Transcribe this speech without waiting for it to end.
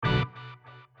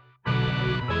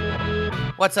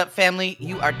What's up, family?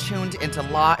 You are tuned into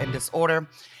Law and Disorder,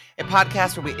 a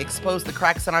podcast where we expose the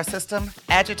cracks in our system,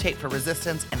 agitate for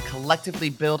resistance, and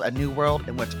collectively build a new world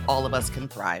in which all of us can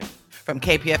thrive. From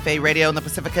KPFA Radio and the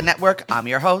Pacifica Network, I'm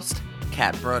your host,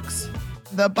 Kat Brooks.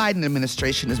 The Biden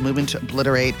administration is moving to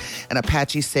obliterate an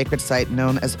Apache sacred site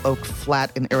known as Oak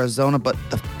Flat in Arizona, but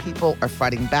the people are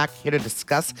fighting back. Here to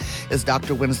discuss is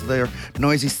Dr. Wendsler,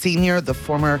 Nosie Sr., the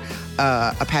former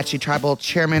Apache tribal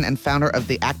chairman and founder of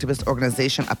the activist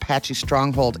organization Apache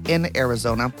Stronghold in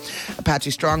Arizona.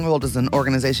 Apache Stronghold is an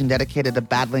organization dedicated to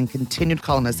battling continued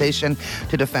colonization,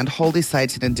 to defend holy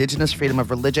sites and indigenous freedom of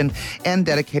religion, and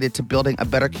dedicated to building a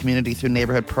better community through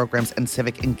neighborhood programs and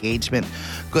civic engagement.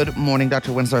 Good morning,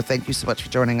 Dr. Wendsler. Thank you so much for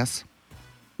joining us.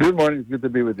 Good morning. It's good to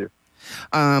be with you.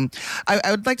 I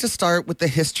would like to start with the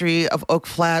history of Oak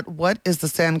Flat. What is the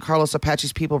San Carlos Apache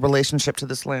people relationship to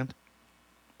this land?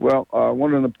 Well,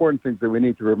 one of the important things that we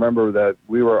need to remember that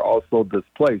we were also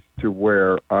displaced to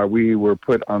where we were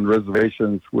put on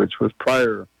reservations, which was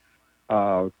prior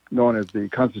known as the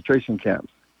concentration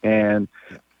camps. And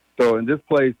so in this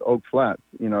place, Oak Flat,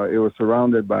 it was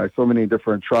surrounded by so many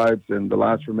different tribes, and the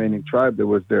last remaining tribe that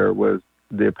was there was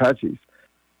the Apaches.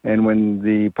 And when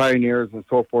the pioneers and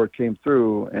so forth came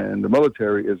through, and the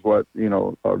military is what,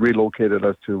 relocated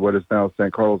us to what is now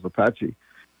San Carlos Apache.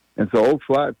 And so Oak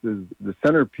Flats is the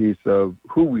centerpiece of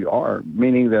who we are,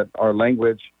 meaning that our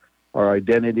language, our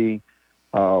identity,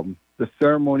 the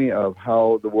ceremony of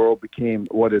how the world became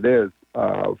what it is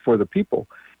for the people.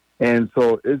 And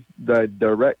so it's the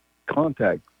direct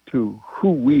contact to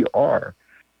who we are.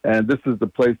 And this is the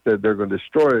place that they're going to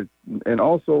destroy. And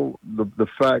also the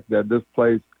fact that this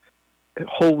place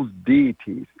holds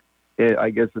deities. I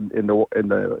guess in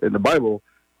the Bible,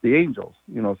 the angels.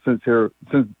 Since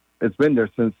it's been there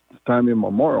since time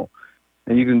immemorial,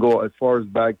 and you can go as far as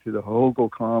back to the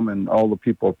Hohokam and all the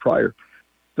people prior.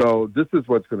 So this is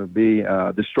what's going to be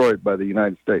destroyed by the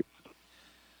United States.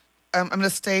 I'm going to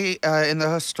stay in the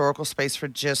historical space for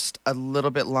just a little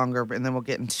bit longer, and then we'll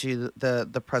get into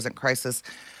the present crisis.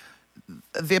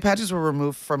 The Apaches were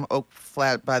removed from Oak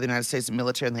Flat by the United States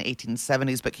military in the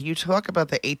 1870s, but can you talk about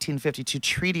the 1852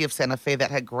 Treaty of Santa Fe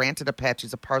that had granted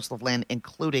Apaches a parcel of land,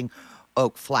 including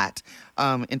Oak Flat?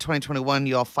 In 2021,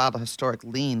 you all filed a historic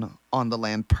lien on the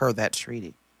land per that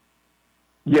treaty.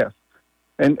 Yes.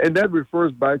 And that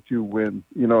refers back to when,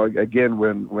 again,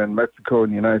 when Mexico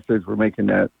and the United States were making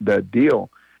that deal.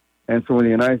 And so when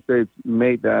the United States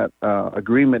made that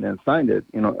agreement and signed it,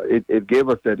 it gave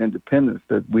us that independence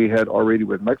that we had already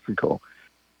with Mexico.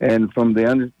 And from the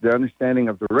understanding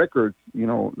of the records,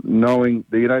 knowing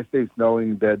the United States,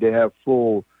 knowing that they have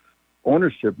full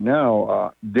ownership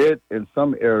now, did in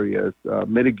some areas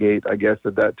mitigate, I guess,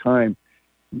 at that time.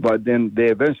 But then they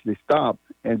eventually stopped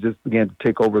and just began to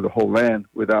take over the whole land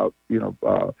without,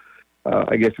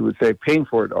 I guess you would say, paying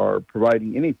for it or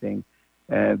providing anything.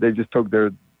 And they just took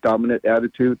their dominant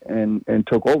attitude and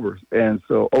took over. And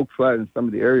so Oak Flat and some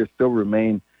of the areas still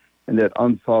remain in that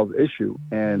unsolved issue.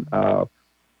 And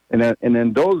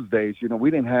in those days,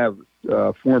 we didn't have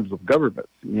forms of government.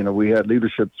 We had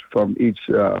leaderships from each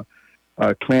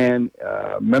clan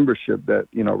membership that,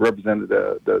 represented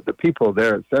the people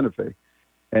there at Santa Fe.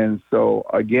 And so,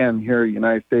 again, here the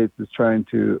United States is trying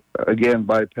to, again,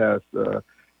 bypass the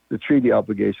treaty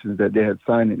obligations that they had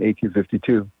signed in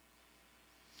 1852.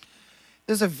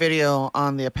 There's a video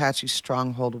on the Apache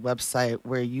Stronghold website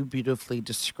where you beautifully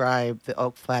describe the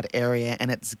Oak Flat area and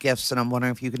its gifts, and I'm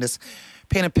wondering if you can just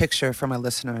paint a picture for my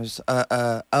listeners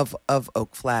of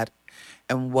Oak Flat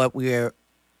and what we are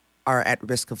at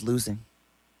risk of losing.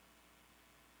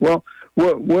 Well,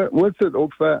 what's at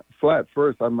Oak Flat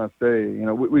first, I must say,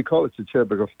 we call it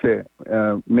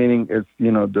Chichebegoste, meaning it's,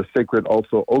 the sacred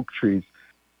also oak trees,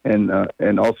 and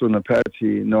also in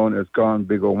Apache known as Gan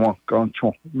Bigo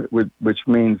Ganchon, which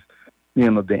means,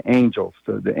 the angels,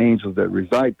 the angels that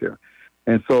reside there.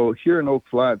 And so here in Oak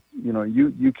Flat,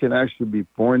 you can actually be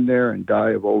born there and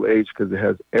die of old age because it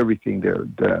has everything there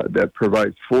that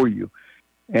provides for you.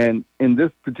 And in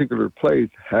this particular place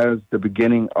has the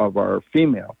beginning of our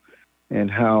female and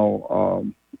how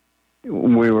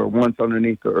we were once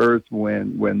underneath the earth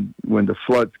when the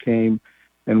floods came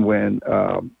and when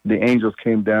the angels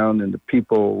came down and the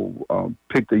people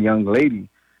picked a young lady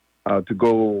to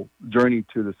go journey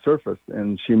to the surface.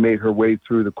 And she made her way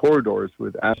through the corridors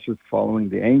with ashes following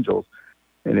the angels,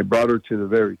 and it brought her to the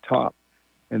very top.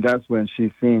 And that's when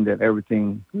she seen that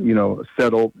everything,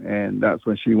 settled, and that's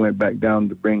when she went back down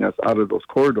to bring us out of those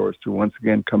corridors to once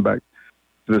again come back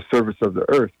to the surface of the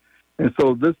earth. And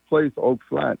so this place, Oak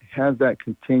Flat, has that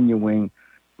continuing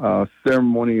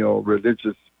ceremonial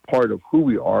religious part of who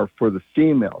we are for the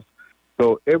females.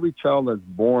 So every child that's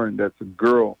born, that's a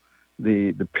girl,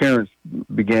 the parents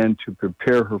began to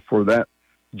prepare her for that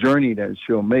journey that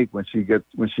she'll make when she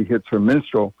hits her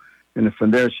menstrual, and then from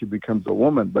there she becomes a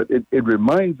woman. But it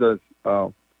reminds us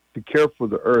to care for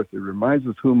the earth. It reminds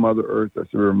us who Mother Earth is.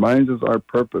 It reminds us our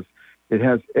purpose. It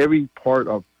has every part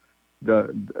of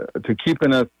to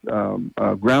keeping us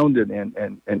grounded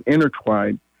and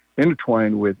intertwined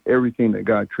with everything that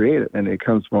God created, and it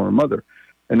comes from our mother.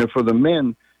 And then for the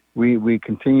men, we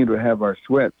continue to have our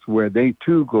sweats where they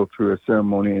too go through a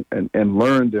ceremony and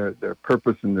learn their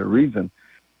purpose and their reason,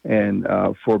 and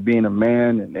for being a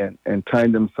man and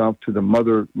tying themselves to the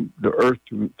mother, the earth,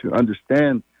 to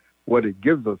understand what it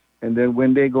gives us. And then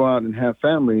when they go out and have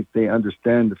families, they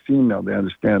understand the female, they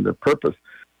understand their purpose.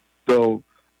 So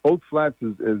Oak Flats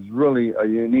is really a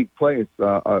unique place,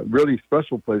 a really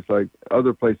special place, like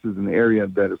other places in the area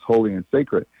that is holy and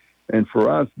sacred. And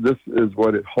for us, this is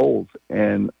what it holds.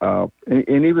 And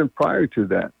even prior to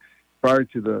that, prior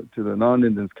to the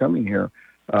non-Indians coming here,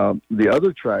 the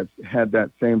other tribes had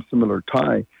that same similar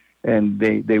tie, and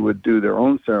they would do their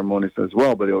own ceremonies as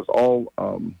well. But it was all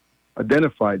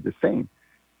identified the same.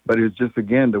 But it's just,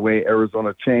 again, the way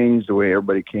Arizona changed, the way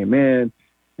everybody came in,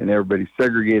 and everybody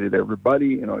segregated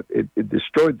everybody. It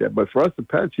destroyed that. But for us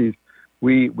Apaches,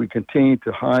 we continue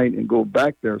to hide and go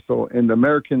back there. So in the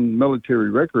American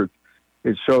military records,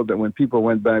 it showed that when people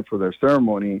went back for their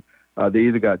ceremony, they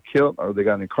either got killed or they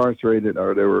got incarcerated,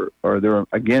 or they were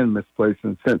again misplaced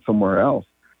and sent somewhere else.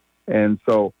 And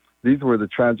so these were the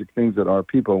tragic things that our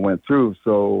people went through.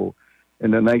 So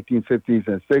in the 1950s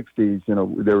and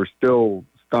 60s, they were still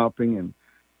stopping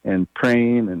and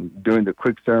praying and doing the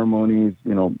quick ceremonies,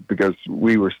 because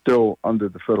we were still under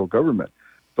the federal government.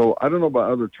 So I don't know about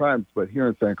other tribes, but here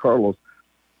in San Carlos,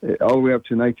 all the way up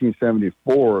to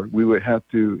 1974, we would have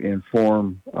to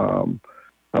inform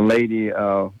a lady.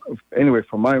 Anyway,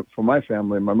 for my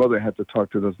family, my mother had to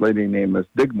talk to this lady named Miss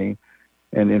Digney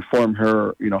and inform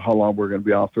her, how long we're going to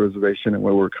be off the reservation and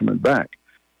when we're coming back.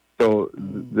 So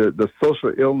the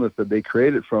social illness that they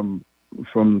created from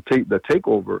the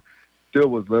takeover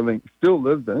still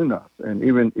lives in us, and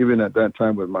even at that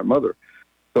time with my mother.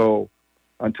 So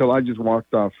until I just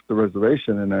walked off the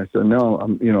reservation and I said,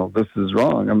 no, this is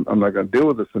wrong. I'm not going to deal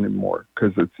with this anymore,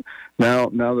 because it's now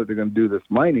that they're going to do this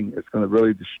mining, it's going to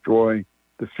really destroy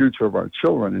the future of our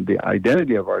children and the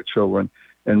identity of our children,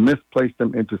 and misplace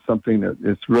them into something that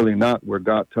is really not where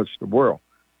God touched the world.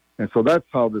 And so that's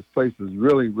how this place is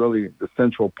really, really the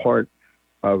central part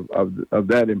of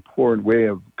that important way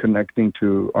of connecting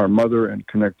to our mother and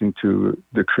connecting to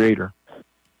the Creator.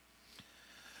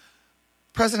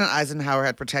 President Eisenhower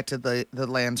had protected the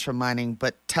lands from mining,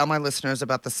 but tell my listeners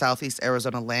about the Southeast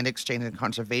Arizona Land Exchange and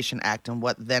Conservation Act and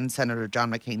what then Senator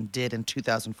John McCain did in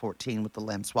 2014 with the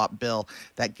land swap bill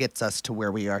that gets us to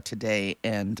where we are today,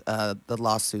 and the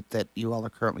lawsuit that you all are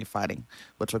currently fighting,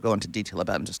 which we'll go into detail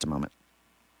about in just a moment.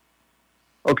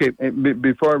 Okay,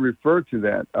 before I refer to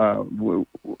that,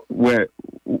 where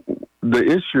the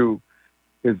issue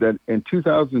is that in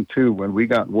 2002, when we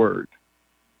got word,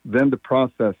 then the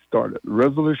process started.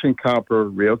 Resolution Copper,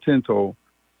 Rio Tinto,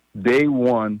 day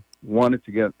one wanted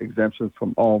to get exemptions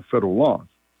from all federal laws,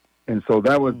 and so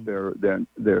that was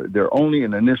their only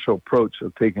and initial approach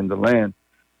of taking the land.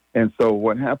 And so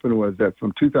what happened was that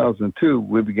from 2002,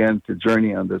 we began to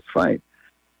journey on this fight,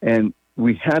 and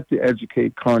we had to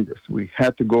educate Congress. We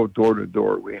had to go door to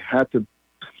door. We had to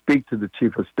speak to the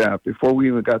chief of staff before we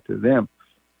even got to them.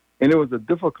 And it was a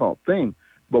difficult thing.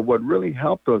 But what really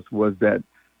helped us was that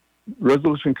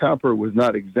Resolution Copper was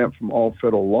not exempt from all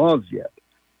federal laws yet.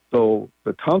 So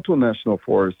the Tonto National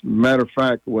Forest, matter of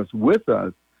fact, was with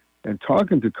us and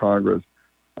talking to Congress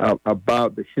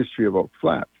about the history of Oak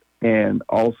Flats, and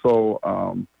also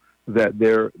that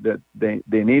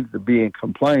they needed to be in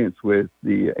compliance with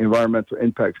the environmental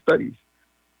impact studies.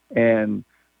 And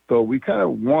so we kind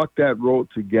of walked that road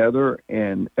together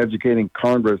and educating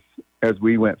Congress as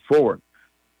we went forward.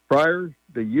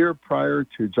 The year prior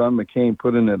to John McCain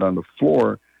putting it on the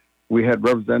floor, we had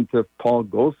Representative Paul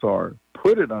Gosar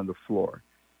put it on the floor.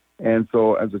 And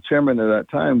so as a chairman at that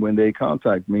time, when they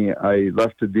contacted me, I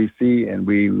left to D.C. and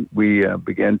we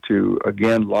began to,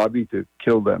 again, lobby to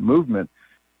kill that movement.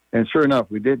 And sure enough,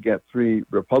 we did get 3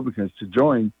 Republicans to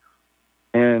join.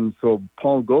 And so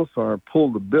Paul Gosar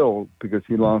pulled the bill because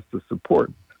he lost the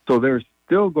support. So they're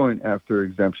still going after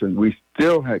exemption. We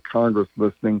still had Congress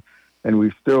listening, and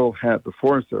we still had the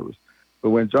Forest Service.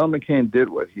 But when John McCain did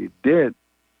what he did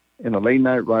in a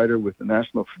late-night rider with the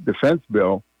National Defense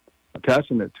Bill,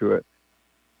 attaching it to it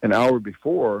an hour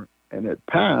before, and it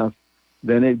passed,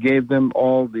 then it gave them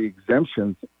all the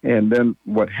exemptions. And then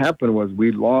what happened was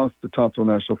we lost the Tonto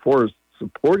National Forest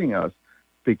supporting us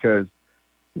because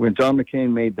when John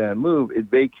McCain made that move, it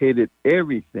vacated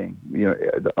everything,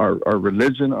 our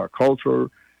religion, our culture,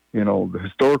 the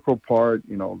historical part,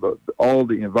 all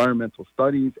the environmental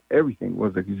studies, everything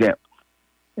was exempt.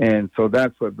 And so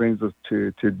that's what brings us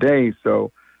to today.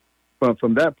 So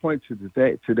from that point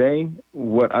to today,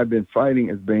 what I've been fighting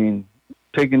is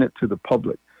taking it to the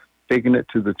public, taking it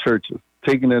to the churches,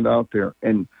 taking it out there,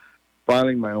 and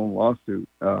filing my own lawsuit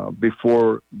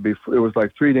before it was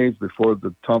like 3 days before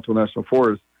the Tonto National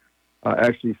Forest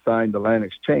actually signed the land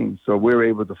exchange. So we were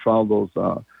able to file those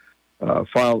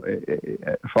file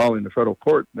in the federal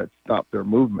court that stopped their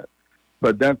movement.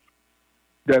 But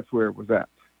that's where it was at.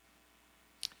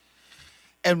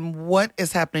 And what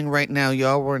is happening right now?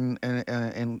 Y'all were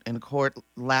in court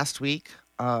last week,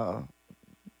 and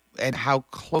how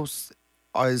close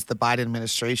is the Biden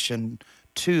administration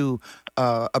to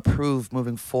approve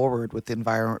moving forward with the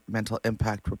environmental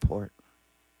impact report?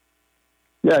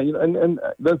 Yeah, and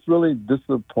that's really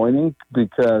disappointing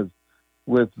because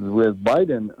with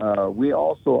Biden, we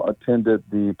also attended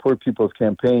the Poor People's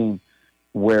Campaign,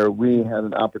 where we had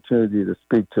an opportunity to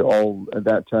speak to all, at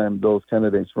that time, those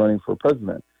candidates running for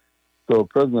president. So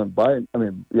President Biden,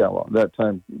 that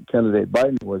time candidate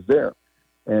Biden was there.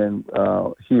 And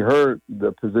he heard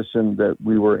the position that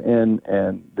we were in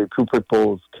and the Poor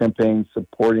People's Campaign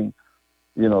supporting,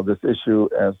 this issue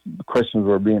as questions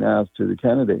were being asked to the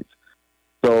candidates.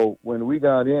 So when he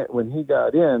got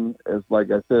in, as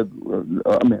like I said,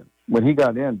 when he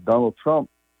got in,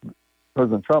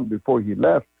 President Trump, before he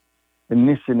left,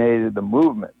 initiated the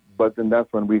movement. But then that's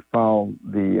when we filed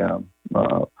in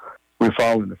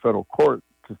the federal court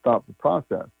to stop the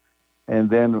process. And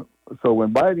then, so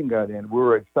when Biden got in, we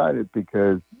were excited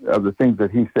because of the things that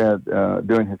he said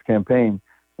during his campaign,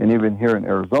 and even here in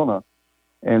Arizona.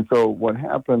 And so what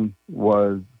happened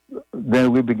was,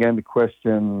 then we began to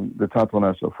question the Tonto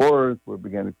National Forest. We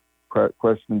began to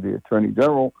question the Attorney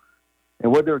General.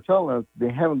 And what they were telling us,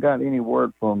 they haven't gotten any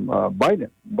word from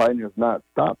Biden. Biden has not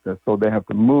stopped this, so they have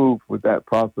to move with that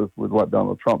process with what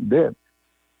Donald Trump did.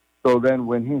 So then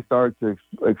when he started to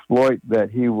exploit that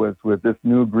he was with this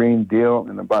new Green Deal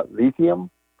and about lithium,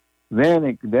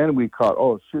 then we caught,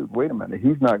 oh, shoot, wait a minute.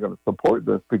 He's not going to support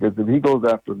this because if he goes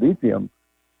after lithium,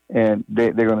 and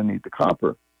they're going to need the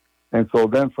copper. And so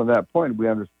then from that point, we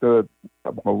understood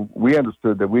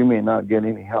that we may not get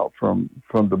any help from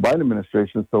the Biden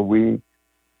administration. So we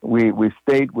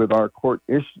stayed with our court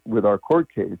case,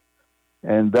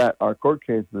 and that our court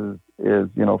case is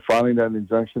filing that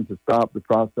injunction to stop the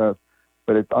process,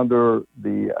 but it's under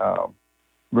the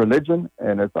religion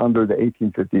and it's under the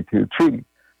 1852 treaty.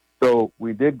 So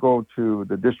we did go to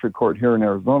the district court here in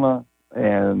Arizona,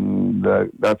 and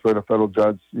that's where the federal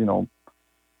judge,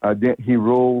 he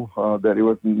ruled that it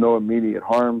was no immediate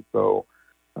harm. So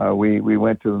we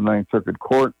went to the Ninth Circuit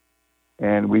Court,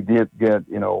 and we did get,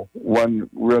 one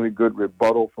really good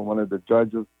rebuttal from one of the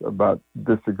judges about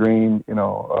disagreeing,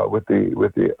 with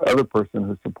the other person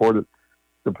who supported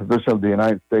the position of the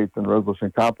United States and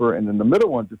resolution copper. And then the middle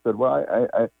one just said, well,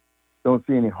 I don't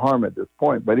see any harm at this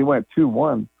point. But he went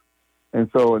 2-1. And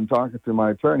so in talking to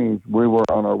my attorneys, we were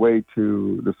on our way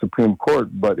to the Supreme Court,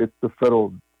 but it's the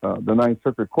the Ninth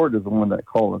Circuit Court is the one that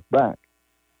called us back.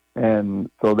 And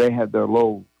so they had their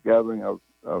little gathering of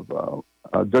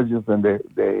judges, and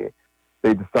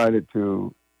they decided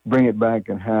to bring it back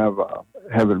and have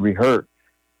it reheard.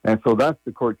 And so that's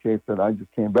the court case that I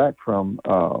just came back from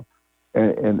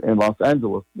in Los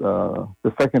Angeles,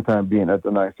 the second time being at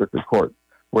the Ninth Circuit Court,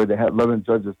 where they had 11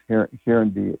 judges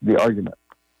hearing the argument.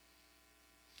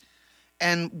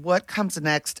 And what comes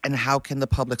next, and how can the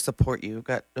public support you? We've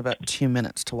got about 2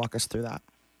 minutes to walk us through that.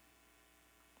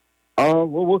 Well,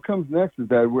 what comes next is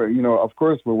that of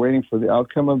course, we're waiting for the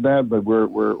outcome of that, but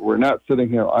we're not sitting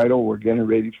here idle. We're getting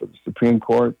ready for the Supreme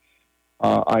Court.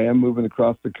 I am moving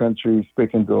across the country,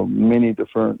 speaking to many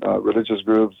different religious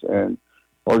groups and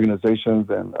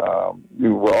organizations, and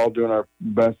we're all doing our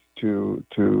best to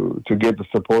get the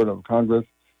support of Congress.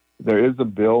 There is a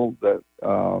bill that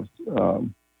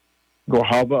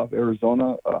Gohava of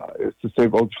Arizona, it's the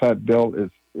Save Oak Flat bill,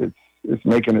 it's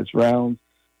making its rounds.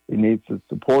 It needs its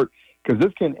support because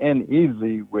this can end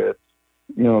easily with,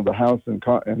 the House and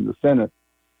the Senate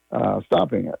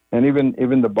stopping it, and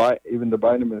even the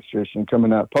Biden administration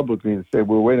coming out publicly to say,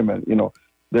 well, wait a minute,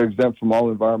 they're exempt from all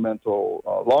environmental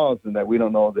laws, and that we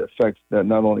don't know the effects that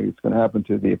not only it's going to happen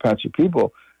to the Apache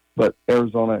people, but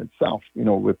Arizona itself,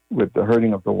 with the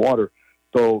hurting of the water.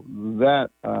 So that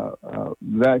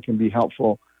can be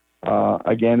helpful.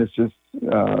 Again, it's just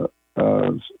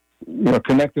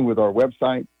connecting with our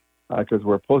website because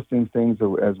we're posting things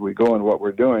as we go and what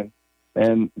we're doing.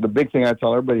 And the big thing I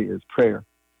tell everybody is prayer.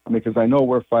 Because I know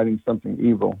we're fighting something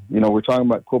evil. We're talking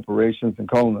about corporations and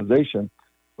colonization,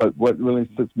 but what really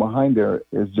sits behind there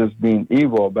is just being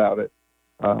evil about it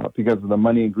because of the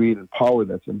money, greed, and power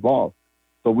that's involved.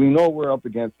 So we know we're up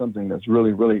against something that's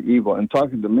really, really evil. And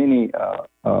talking to many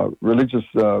religious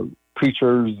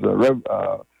preachers, they're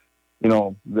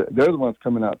the ones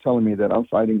coming out telling me that I'm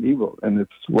fighting evil, and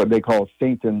it's what they call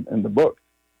Satan in the book.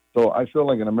 So I feel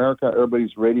like in America,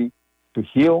 everybody's ready to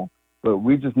heal, but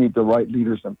we just need the right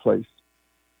leaders in place.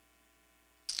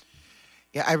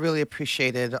 Yeah, I really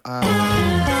appreciated.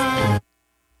 I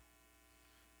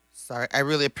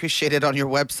really appreciated on your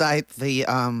website the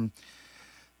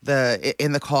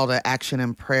in the call to action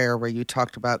and prayer where you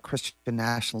talked about Christian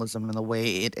nationalism and the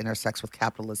way it intersects with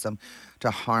capitalism to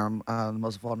harm the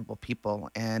most vulnerable people.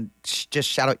 And just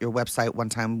shout out your website one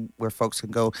time where folks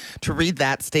can go to read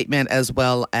that statement as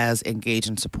well as engage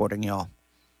in supporting y'all.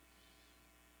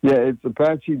 Yeah, it's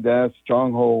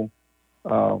Apache-Stronghold.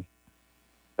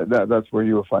 That's where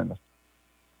you will find us.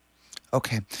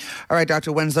 Okay. All right,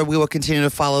 Dr. Wendsler, we will continue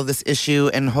to follow this issue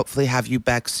and hopefully have you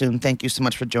back soon. Thank you so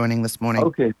much for joining this morning.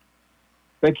 Okay.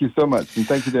 Thank you so much, and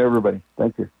thank you to everybody.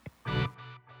 Thank you.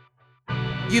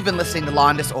 You've been listening to Law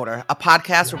and Disorder, a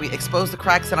podcast where we expose the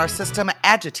cracks in our system,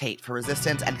 agitate for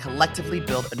resistance, and collectively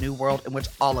build a new world in which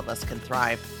all of us can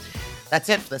thrive. That's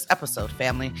it for this episode,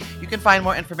 family. You can find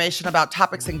more information about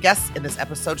topics and guests in this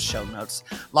episode's show notes.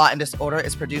 Law and Disorder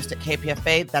is produced at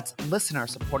KPFA. That's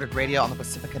listener-supported radio on the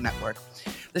Pacifica Network.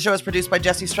 The show is produced by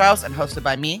Jesse Strauss and hosted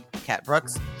by me, Kat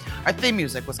Brooks. Our theme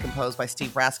music was composed by Steve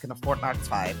Raskin of Fort Knox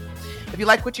 5. If you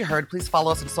like what you heard, please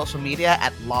follow us on social media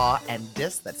at Law and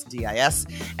Dis, that's D-I-S,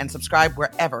 and subscribe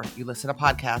wherever you listen to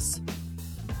podcasts.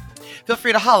 Feel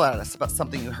free to holler at us about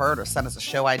something you heard or send us a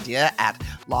show idea at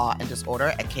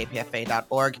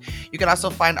lawanddisorder@kpfa.org. You can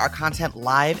also find our content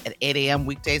live at 8 a.m.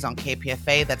 weekdays on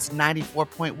KPFA. That's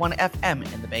 94.1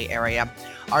 FM in the Bay Area.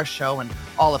 Our show and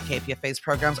all of KPFA's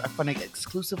programs are funded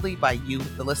exclusively by you,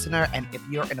 the listener. And if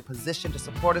you're in a position to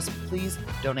support us, please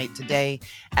donate today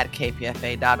at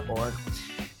kpfa.org.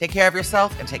 Take care of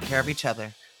yourself and take care of each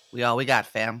other. We all we got,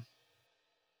 fam.